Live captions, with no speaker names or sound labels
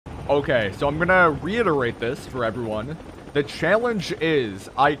Okay, so I'm gonna reiterate this for everyone. The challenge is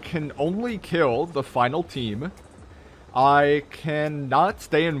I can only kill the final team. I cannot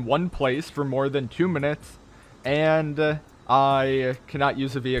stay in one place for more than 2 minutes. And I cannot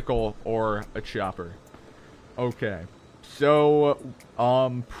use a vehicle or a chopper. Okay. So,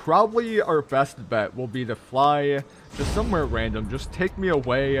 probably our best bet will be to fly just somewhere random. Just take me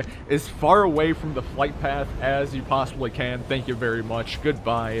away, as far away from the flight path as you possibly can. Thank you very much.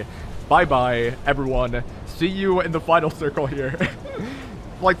 Goodbye. Bye-bye, everyone. See you in the final circle here.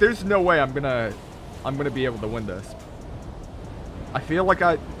 Like, there's no way I'm gonna be able to win this. I feel like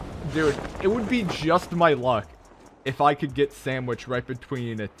dude, it would be just my luck if I could get sandwiched right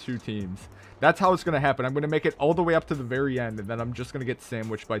between 2 teams. That's how it's going to happen. I'm going to make it all the way up to the very end, and then I'm just going to get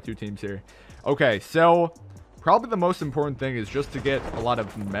sandwiched by 2 teams here. Okay, so probably the most important thing is just to get a lot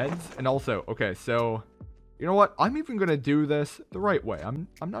of meds. And also, okay, so you know what? I'm even going to do this the right way. I'm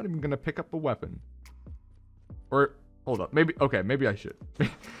not even going to pick up a weapon. Or, hold up. Maybe, okay, maybe I should.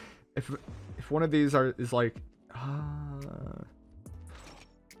 if one of these is like,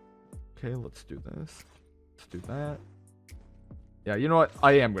 okay, let's do this. Let's do that. Yeah, you know what?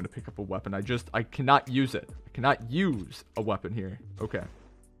 I am going to pick up a weapon. I cannot use it. I cannot use a weapon here. Okay.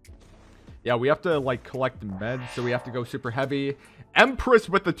 Yeah, we have to, like, collect the meds, so we have to go super heavy. Empress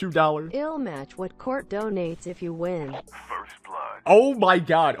with the $2. It'll match what court donates if you win. First blood. Oh my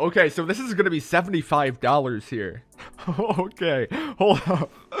god. Okay, so this is going to be $75 here. Okay, hold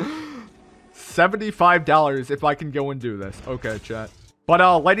up. $75 if I can go and do this. Okay, chat.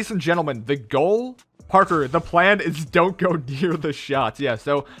 But, ladies and gentlemen, the goal... Parker, the plan is don't go near the shots. Yeah,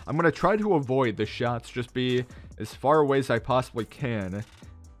 so I'm going to try to avoid the shots. Just be as far away as I possibly can.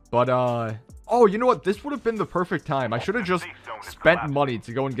 But, oh, you know what? This would have been the perfect time. I should have just spent money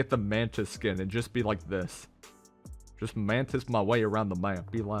to go and get the Mantis skin and just be like this. Just Mantis my way around the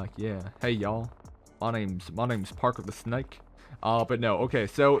map. Be like, yeah, hey, y'all. My name's Parker the Snake. But no, okay,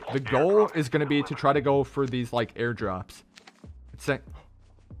 so the goal is going to be to try to go for these, like, airdrops. It's saying...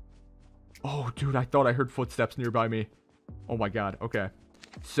 Oh, dude, I thought I heard footsteps nearby me. Oh my god, okay.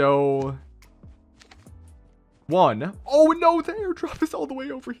 So... 1. Oh no, the airdrop is all the way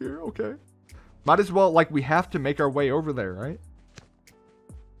over here, okay. Might as well, like, we have to make our way over there, right?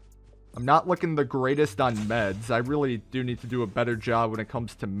 I'm not looking the greatest on meds. I really do need to do a better job when it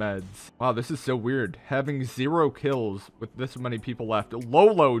comes to meds. Wow, this is so weird. Having 0 kills with this many people left.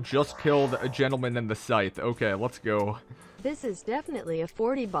 Lolo just killed a gentleman in the scythe. Okay, let's go. This is definitely a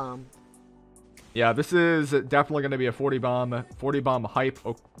 40 bomb. Yeah, this is definitely going to be a 40 bomb hype.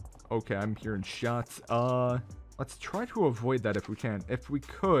 Oh, okay, I'm hearing shots. Let's try to avoid that if we can. If we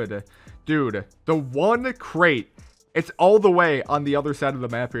could. Dude, the one crate, it's all the way on the other side of the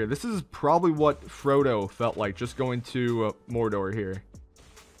map here. This is probably what Frodo felt like, just going to Mordor here.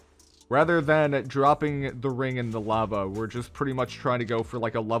 Rather than dropping the ring in the lava, we're just pretty much trying to go for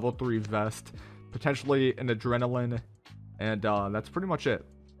like a level 3 vest. Potentially an adrenaline. And that's pretty much it.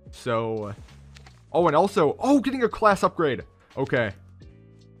 So... Oh, and also, oh, getting a class upgrade. Okay.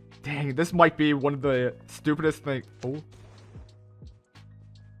 Dang, this might be one of the stupidest things. Oh.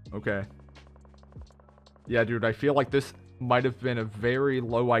 Okay. Yeah, dude, I feel like this might have been a very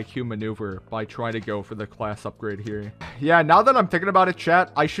low IQ maneuver by trying to go for the class upgrade here. Yeah, now that I'm thinking about it,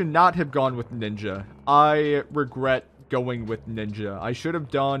 chat, I should not have gone with Ninja. I regret going with Ninja. I should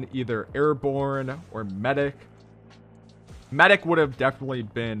have done either Airborne or Medic. Medic would have definitely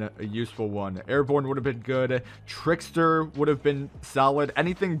been a useful one. Airborne would have been good. Trickster would have been solid.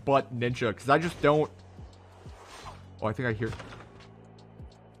 Anything but Ninja, because I just don't... Oh, I think I hear...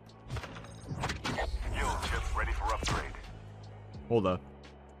 Skill chip ready for upgrade. Hold up.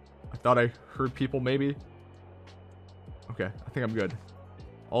 I thought I heard people, maybe. Okay, I think I'm good.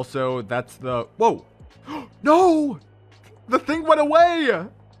 Also, that's the... Whoa! No! The thing went away!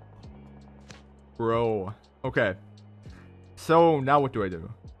 Bro. Okay. So, now what do I do?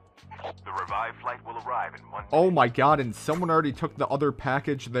 The revived flight will arrive in 1 minute. Oh my god, and someone already took the other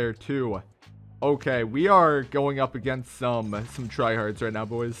package there too. Okay, we are going up against some tryhards right now,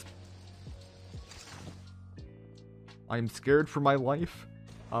 boys. I'm scared for my life.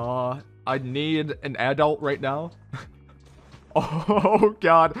 I need an adult right now. Oh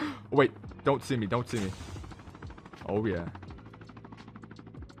god. Wait, don't see me, don't see me. Oh yeah.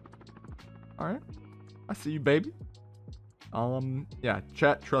 Alright. I see you, baby. Yeah,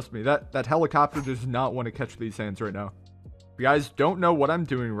 chat, trust me, that helicopter does not want to catch these hands right now. If you guys don't know what I'm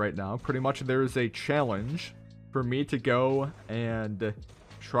doing right now, pretty much there is a challenge for me to go and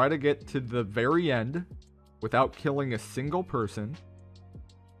try to get to the very end without killing a single person.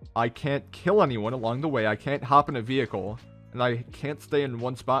 I can't kill anyone along the way. I can't hop in a vehicle. And I can't stay in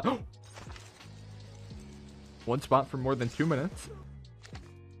one spot. One spot for more than 2 minutes.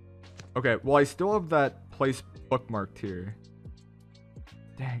 Okay, well, I still have that place bookmarked here.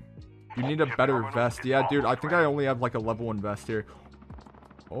 Dang. You need a better vest. Yeah, dude, I think I only have like a level 1 vest here.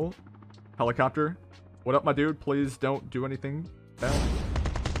 Oh, helicopter. What up, my dude? Please don't do anything bad.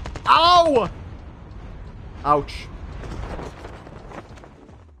 Ow! Ouch.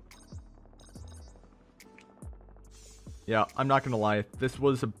 Yeah, I'm not gonna lie. This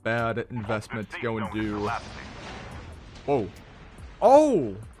was a bad investment to go and do. Whoa.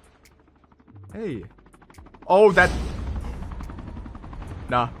 Oh! Hey. Oh, that...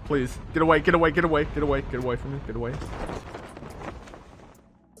 Nah, please. Get away, get away, get away, get away, get away from me, get away.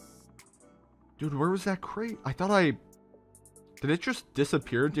 Dude, where was that crate? I thought I... Did it just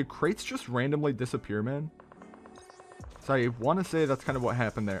disappear? Did crates just randomly disappear, man? So I want to say that's kind of what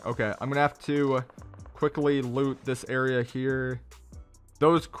happened there. Okay, I'm gonna have to quickly loot this area here.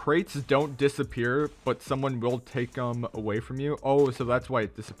 Those crates don't disappear, but someone will take them away from you. Oh, so that's why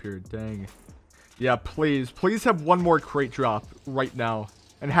it disappeared. Dang. Yeah, please. Please have one more crate drop right now.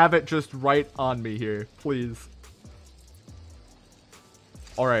 And have it just right on me here. Please.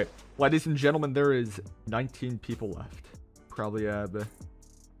 Alright. Ladies and gentlemen, there is 19 people left. Probably have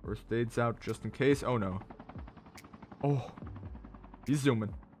first aids out just in case. Oh, no. Oh. He's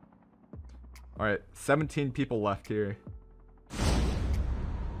zooming. Alright. 17 people left here.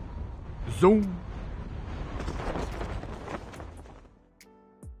 Zoom.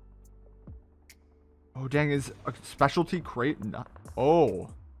 Oh, dang. Is a specialty crate not... Oh.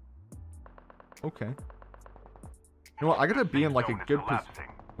 Okay. You know what? I gotta be in like a good position.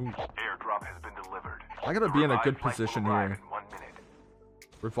 Airdrop has been delivered. I gotta be in a good position here.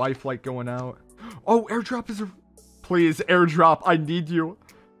 Revive flight going out. Oh, airdrop is a... Please, airdrop. I need you.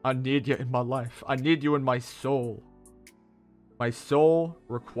 I need you in my life. I need you in my soul. My soul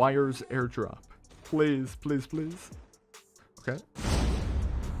requires airdrop. Please, please, please. Okay.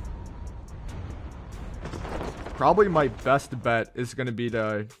 Probably my best bet is going to be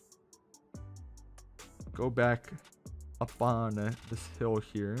to go back up on this hill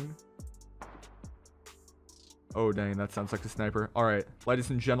here. Oh, dang, that sounds like a sniper. All right, ladies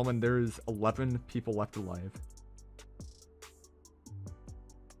and gentlemen, there is 11 people left alive.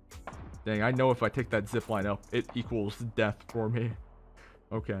 Dang, I know if I take that zip line up, it equals death for me.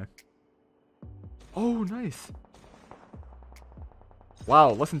 Okay. Oh, nice.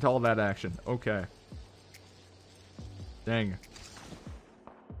 Wow, listen to all that action. Okay. Dang.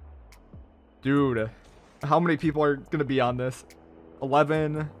 Dude, how many people are going to be on this?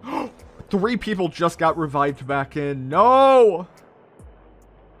 11. 3 people just got revived back in. No!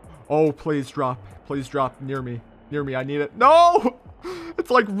 Oh, please drop. Please drop near me. Near me, I need it. No! It's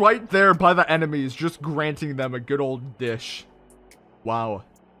like right there by the enemies, just granting them a good old dish. Wow.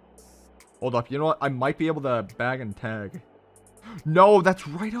 Hold up, you know what? I might be able to bag and tag. No, that's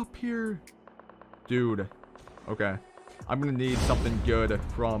right up here. Dude. Okay. I'm gonna need something good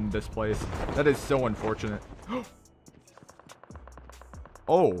from this place. That is so unfortunate.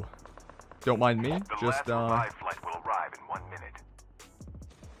 Oh. Don't mind me. Just, Flight will arrive in 1 minute.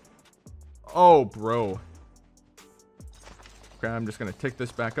 Oh, bro. Okay, I'm just gonna take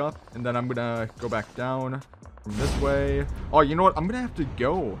this back up, and then I'm gonna go back down from this way. Oh, you know what? I'm gonna have to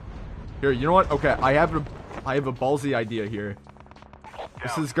go. Here, you know what? Okay, I have a ballsy idea here.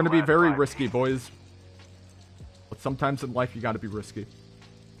 This is gonna be very risky, boys. But sometimes in life, you gotta be risky.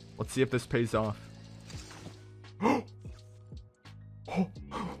 Let's see if this pays off.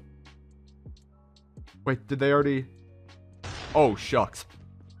 Wait, did they already... Oh, shucks.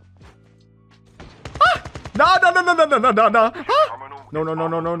 Ah! No, no, no, no, no, no, no, no, no. Ah! No, no, no,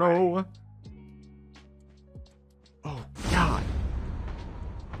 no, no, no. Oh, God.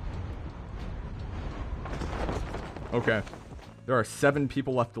 Okay. There are 7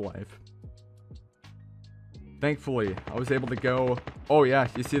 people left alive. Thankfully, I was able to go... Oh, yeah.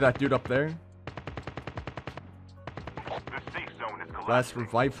 You see that dude up there? The safe zone is collapsing. Last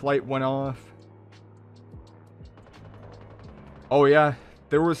revive flight went off. Oh, yeah.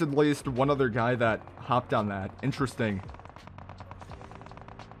 There was at least one other guy that hopped on that. Interesting.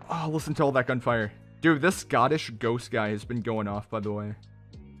 Oh, listen to all that gunfire. Dude, this Scottish ghost guy has been going off, by the way.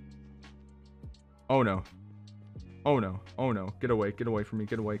 Oh, no. Oh, no. Oh, no. Get away. Get away from me.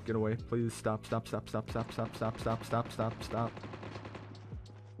 Get away. Get away. Please stop. Stop. Stop. Stop. Stop. Stop. Stop. Stop. Stop. Stop. Stop.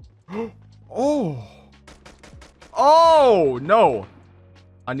 Oh. Oh, no.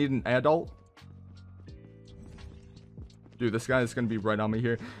 I need an adult. Dude, this guy is going to be right on me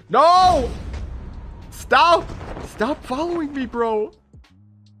here. No! Stop! Stop following me, bro.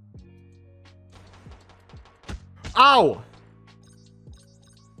 Ow!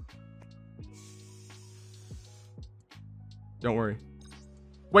 Don't worry.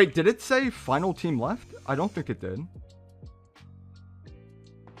 Wait, did it say final team left? I don't think it did.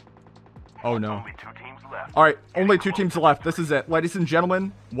 Oh, no. Only 2 teams left. All right, only 2 teams left. This is it. Ladies and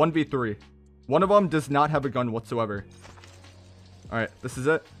gentlemen, 1v3. One of them does not have a gun whatsoever. All right, this is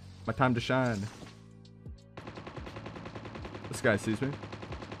it. My time to shine. This guy sees me.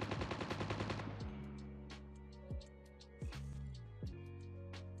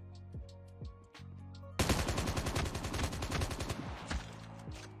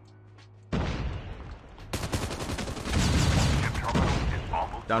 Chip terminal is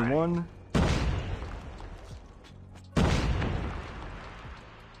almost Down ready. 1.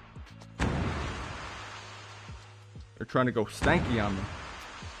 They're trying to go stanky on me.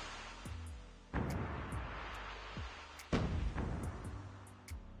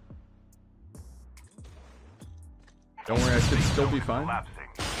 Don't worry, I should still be fine. Collapsing.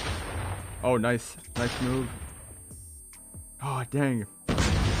 Oh, nice. Nice move. Oh, dang.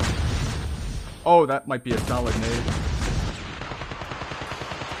 Oh, that might be a solid nade.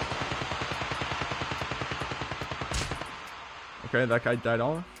 Okay, that guy died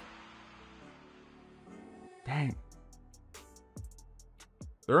off. Dang.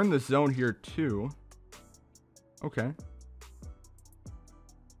 They're in the zone here, too. Okay.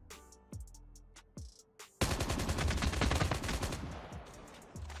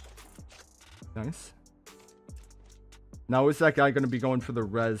 Nice. Now, is that guy going to be going for the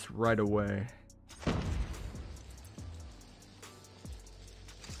res right away?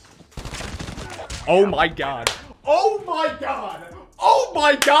 Oh my god. Oh my god. Oh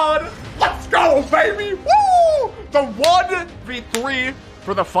my god. Let's go, baby. Woo! The 1v3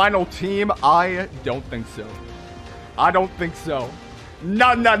 for the final team. I don't think so. I don't think so.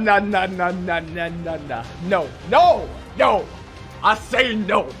 No, no, no, no, no, no, no, no, no. No, no, no. I say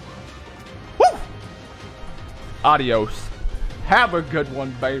no. Woo! Adios. Have a good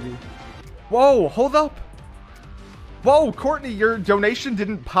one, baby. Whoa, hold up. Whoa, Courtney, your donation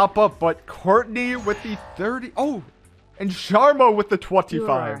didn't pop up, but Courtney with the 30. Oh, and Sharma with the You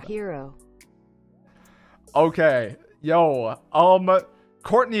are our 25. hero. Okay. Yo,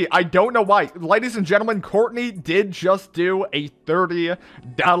 Courtney, I don't know why. Ladies and gentlemen, Courtney did just do a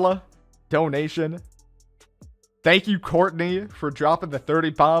 $30 donation. Thank you, Courtney, for dropping the 30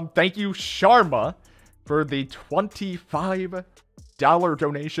 bomb. Thank you, Sharma, for the $25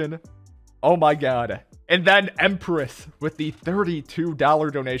 donation. Oh my god. And then Empress with the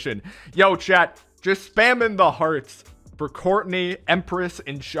 $32 donation. Yo, chat, just spamming the hearts for Courtney, Empress,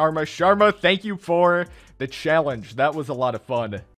 and Sharma. Sharma, thank you for the challenge. That was a lot of fun.